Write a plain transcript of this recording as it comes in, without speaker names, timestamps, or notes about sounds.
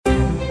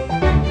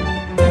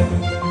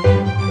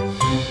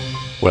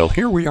Well,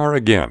 here we are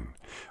again.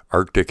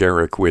 Arctic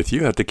Eric with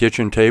you at the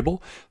kitchen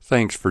table.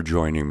 Thanks for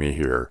joining me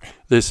here.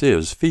 This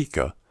is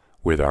Fika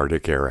with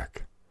Arctic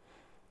Eric.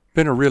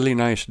 Been a really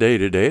nice day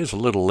today. It's a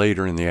little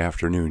later in the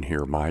afternoon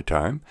here, my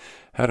time.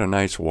 Had a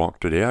nice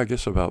walk today, I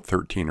guess about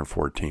 13 or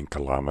 14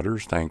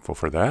 kilometers. Thankful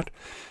for that.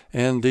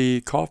 And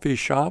the coffee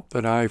shop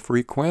that I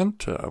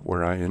frequent,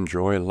 where I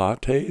enjoy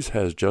lattes,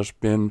 has just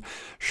been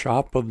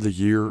Shop of the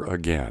Year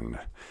again.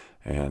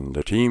 And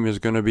the team is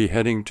going to be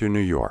heading to New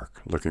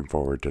York. Looking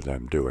forward to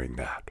them doing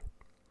that.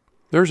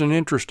 There's an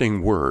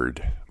interesting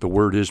word. The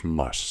word is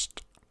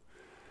must.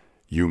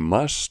 You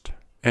must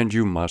and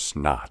you must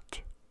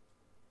not.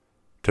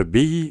 To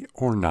be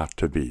or not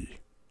to be.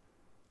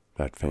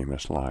 That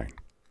famous line.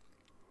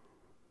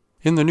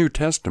 In the New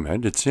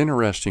Testament, it's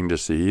interesting to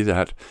see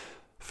that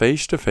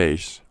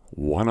face-to-face,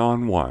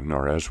 one-on-one,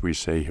 or as we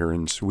say here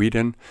in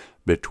Sweden,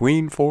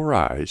 between four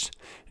eyes,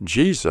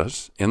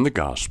 Jesus, in the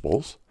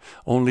Gospels,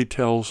 only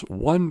tells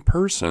one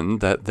person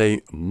that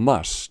they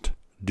must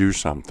do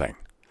something.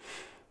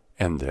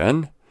 And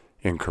then,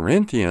 in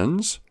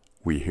Corinthians,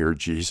 we hear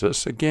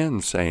Jesus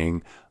again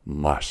saying,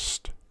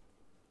 must.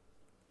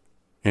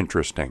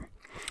 Interesting.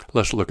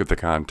 Let's look at the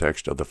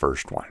context of the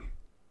first one.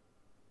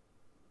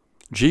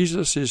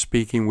 Jesus is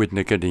speaking with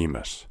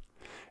Nicodemus,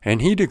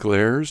 and he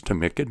declares to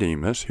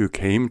Nicodemus, who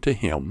came to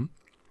him,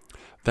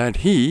 that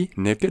he,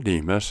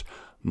 Nicodemus,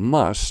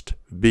 must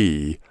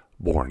be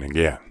born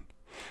again.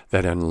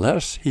 That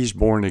unless he's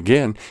born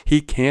again, he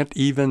can't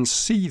even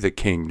see the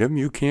kingdom.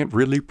 You can't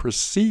really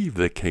perceive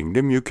the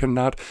kingdom. You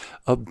cannot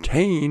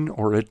obtain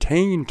or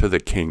attain to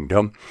the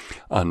kingdom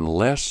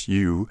unless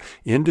you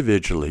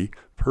individually,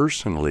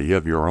 personally,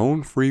 of your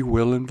own free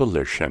will and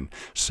volition,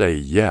 say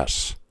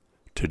yes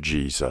to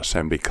Jesus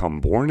and become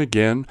born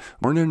again,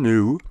 born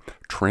anew,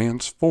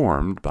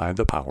 transformed by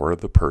the power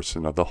of the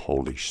person of the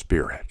Holy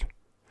Spirit.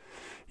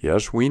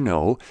 Yes, we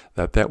know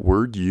that that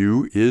word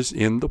you is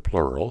in the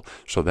plural,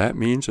 so that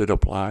means it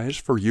applies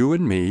for you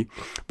and me,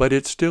 but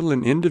it's still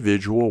an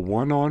individual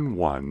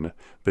one-on-one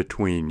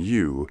between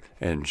you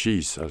and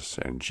Jesus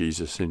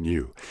in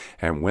you.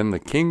 And when the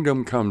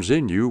kingdom comes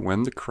in you,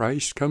 when the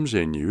Christ comes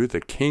in you,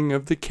 the King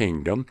of the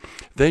kingdom,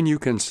 then you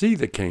can see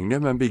the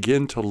kingdom and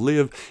begin to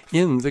live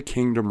in the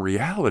kingdom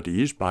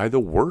realities by the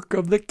work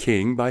of the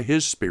King, by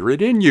his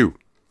Spirit in you.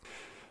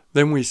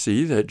 Then we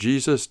see that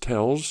Jesus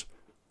tells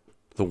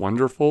the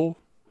wonderful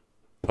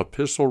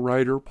epistle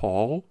writer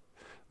Paul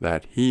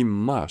that he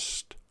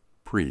must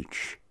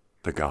preach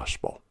the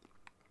gospel.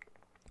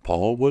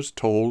 Paul was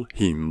told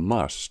he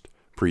must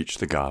preach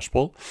the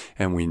gospel,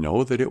 and we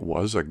know that it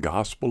was a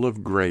gospel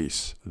of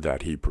grace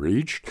that he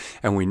preached,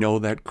 and we know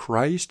that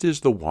Christ is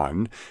the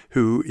one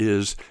who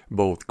is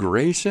both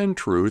grace and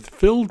truth,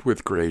 filled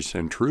with grace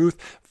and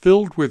truth,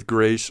 filled with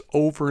grace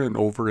over and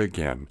over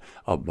again,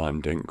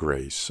 abundant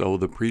grace. So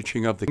the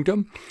preaching of the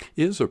kingdom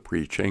is a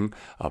preaching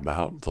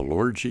about the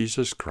Lord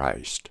Jesus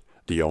Christ,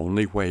 the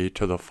only way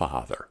to the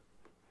Father.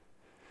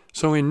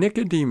 So in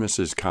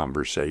Nicodemus's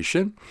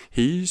conversation,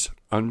 he's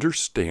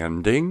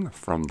understanding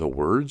from the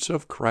words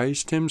of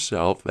Christ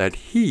himself that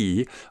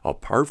he,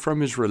 apart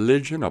from his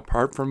religion,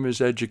 apart from his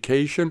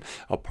education,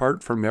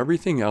 apart from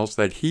everything else,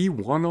 that he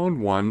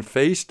one-on-one,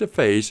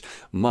 face-to-face,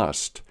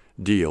 must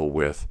deal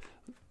with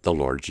the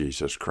Lord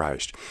Jesus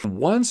Christ.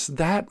 Once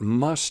that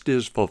must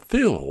is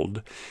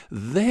fulfilled,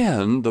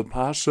 then the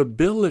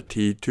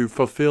possibility to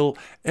fulfill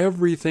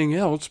everything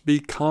else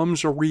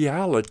becomes a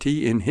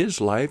reality in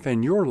his life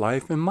and your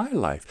life and my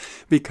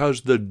life.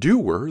 Because the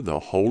doer,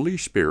 the Holy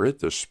Spirit,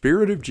 the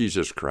Spirit of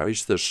Jesus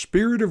Christ, the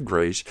Spirit of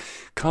grace,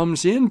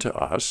 comes into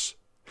us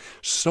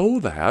so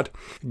that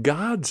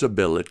God's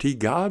ability,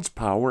 God's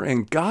power,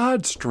 and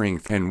God's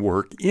strength can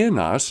work in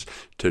us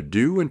to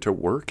do and to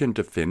work and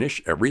to finish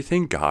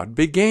everything God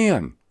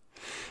began.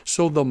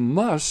 So the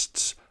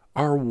musts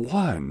are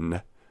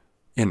one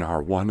in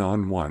our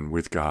one-on-one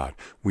with God.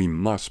 We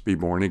must be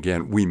born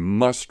again. We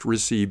must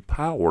receive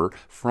power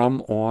from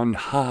on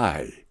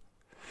high.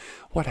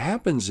 What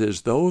happens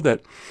is, though,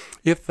 that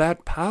if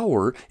that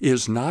power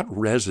is not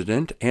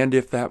resident and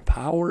if that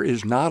power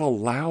is not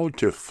allowed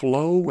to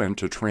flow and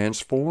to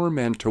transform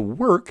and to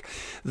work,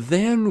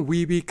 then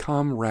we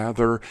become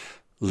rather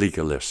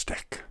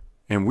legalistic.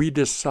 And we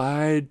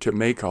decide to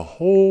make a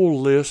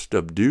whole list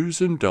of do's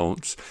and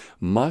don'ts,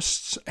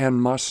 musts and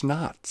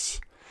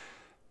must-nots,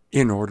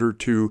 in order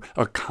to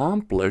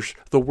accomplish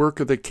the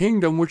work of the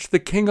kingdom, which the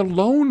King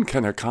alone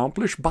can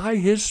accomplish by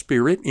his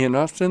Spirit in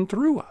us and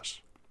through us.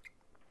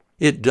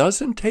 It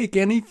doesn't take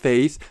any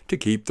faith to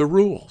keep the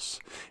rules.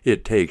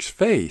 It takes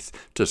faith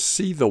to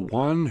see the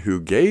one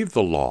who gave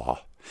the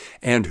law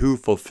and who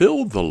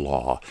fulfilled the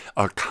law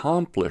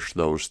accomplish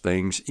those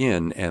things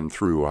in and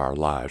through our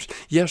lives.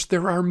 Yes,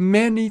 there are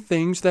many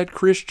things that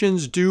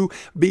Christians do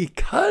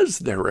because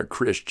they're a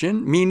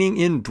Christian, meaning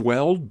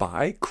indwelled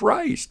by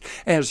Christ.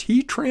 As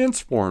He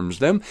transforms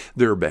them,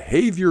 their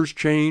behaviors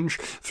change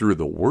through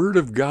the Word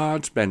of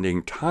God,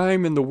 spending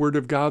time in the Word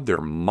of God.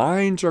 Their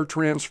minds are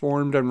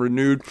transformed and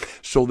renewed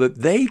so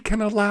that they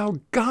can allow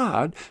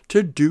God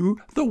to do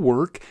the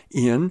work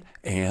in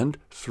and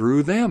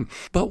through them.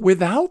 But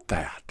without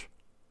that,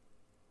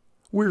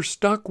 we're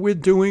stuck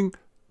with doing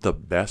the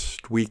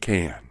best we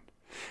can.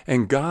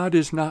 And God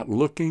is not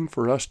looking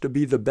for us to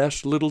be the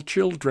best little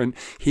children.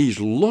 He's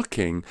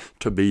looking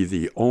to be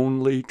the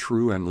only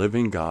true and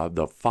living God,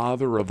 the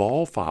Father of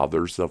all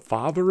fathers, the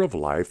Father of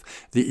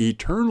life, the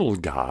eternal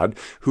God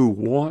who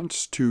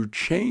wants to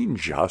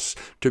change us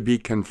to be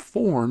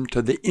conformed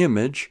to the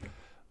image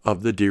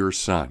of the dear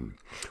Son.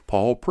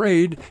 Paul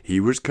prayed,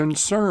 he was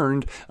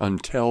concerned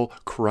until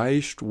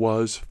Christ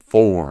was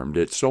formed.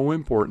 It's so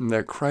important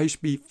that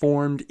Christ be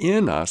formed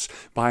in us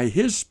by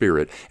His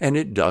Spirit, and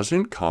it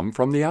doesn't come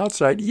from the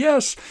outside.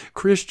 Yes,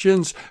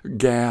 Christians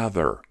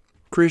gather.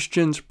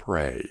 Christians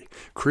pray.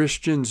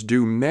 Christians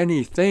do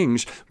many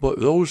things,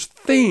 but those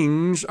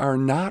things are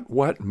not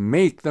what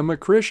make them a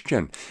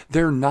Christian.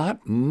 They're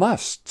not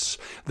musts.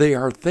 They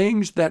are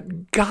things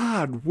that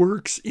God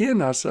works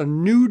in us, a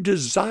new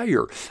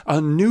desire,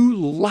 a new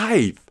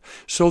life,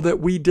 so that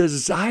we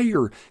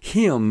desire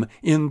Him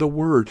in the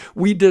Word.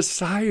 We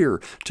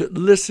desire to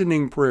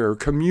listening prayer,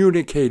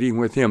 communicating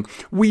with Him.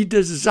 We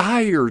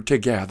desire to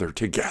gather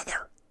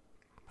together.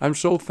 I'm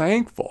so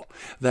thankful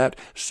that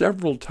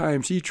several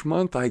times each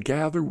month I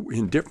gather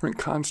in different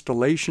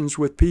constellations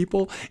with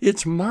people.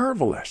 It's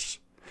marvelous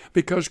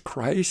because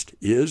Christ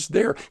is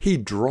there. He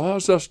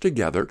draws us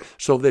together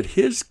so that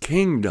His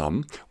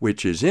kingdom,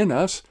 which is in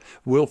us,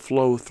 will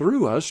flow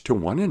through us to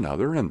one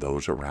another and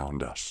those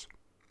around us.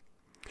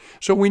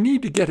 So we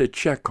need to get a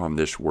check on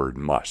this word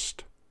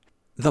must.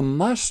 The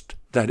must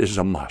that is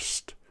a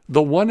must,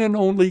 the one and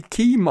only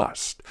key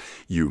must.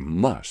 You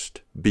must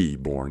be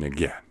born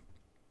again.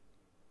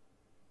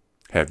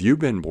 Have you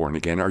been born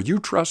again? Are you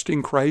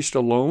trusting Christ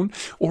alone,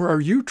 or are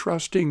you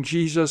trusting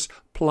Jesus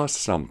plus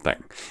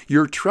something?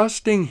 You're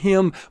trusting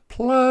Him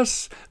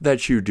plus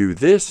that you do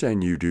this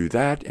and you do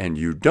that, and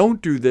you don't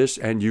do this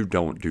and you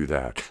don't do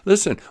that.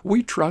 Listen,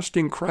 we trust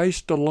in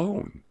Christ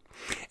alone.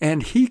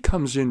 And He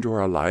comes into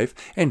our life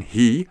and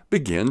He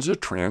begins a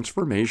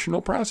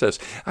transformational process.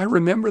 I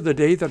remember the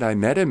day that I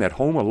met Him at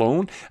home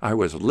alone. I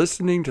was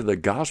listening to the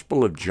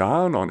Gospel of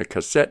John on a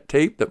cassette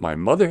tape that my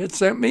mother had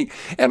sent me,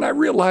 and I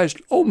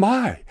realized, oh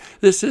my,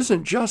 this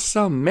isn't just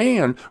some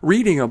man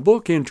reading a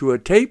book into a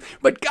tape,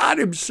 but God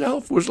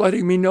Himself was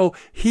letting me know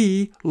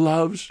He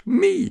loves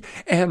me.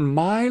 And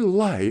my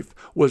life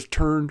was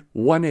turned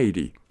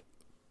 180,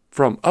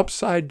 from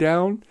upside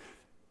down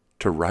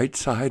to right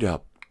side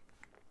up.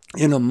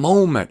 In a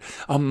moment,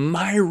 a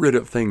myriad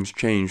of things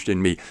changed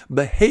in me,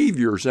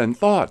 behaviors and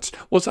thoughts.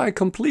 Was I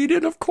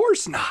completed? Of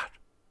course not.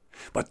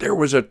 But there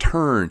was a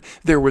turn.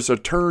 There was a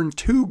turn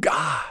to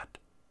God,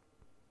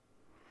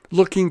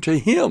 looking to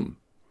Him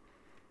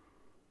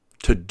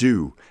to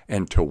do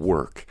and to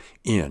work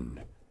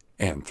in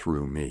and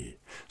through me.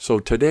 So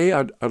today,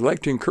 I'd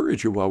like to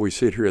encourage you while we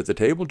sit here at the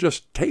table,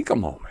 just take a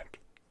moment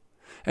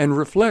and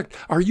reflect.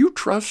 Are you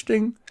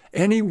trusting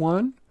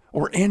anyone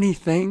or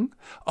anything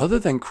other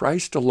than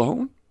Christ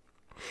alone?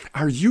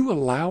 Are you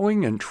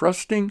allowing and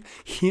trusting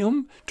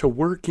Him to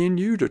work in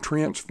you, to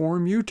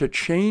transform you, to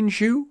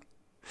change you?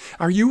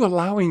 Are you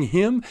allowing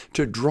Him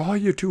to draw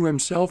you to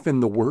Himself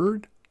in the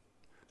Word?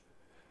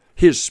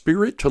 His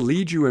Spirit to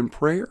lead you in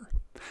prayer,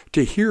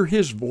 to hear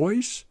His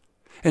voice,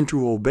 and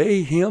to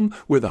obey Him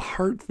with a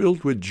heart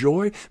filled with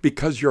joy,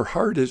 because your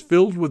heart is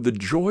filled with the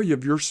joy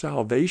of your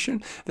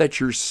salvation, that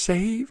you're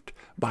saved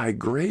by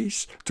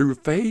grace through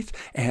faith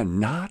and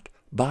not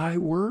by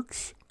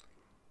works?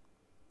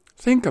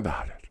 Think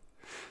about it.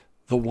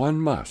 The one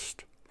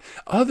must.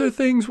 Other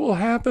things will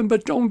happen,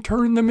 but don't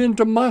turn them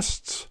into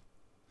musts.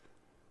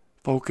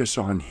 Focus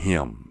on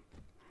Him,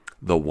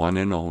 the one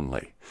and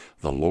only,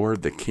 the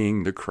Lord, the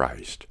King, the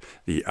Christ,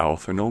 the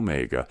Alpha and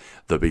Omega,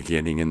 the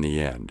beginning and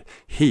the end.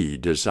 He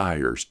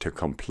desires to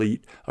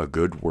complete a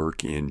good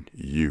work in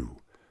you.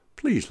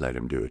 Please let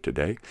Him do it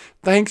today.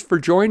 Thanks for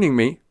joining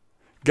me.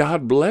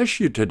 God bless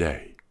you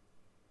today.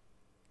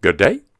 Good day.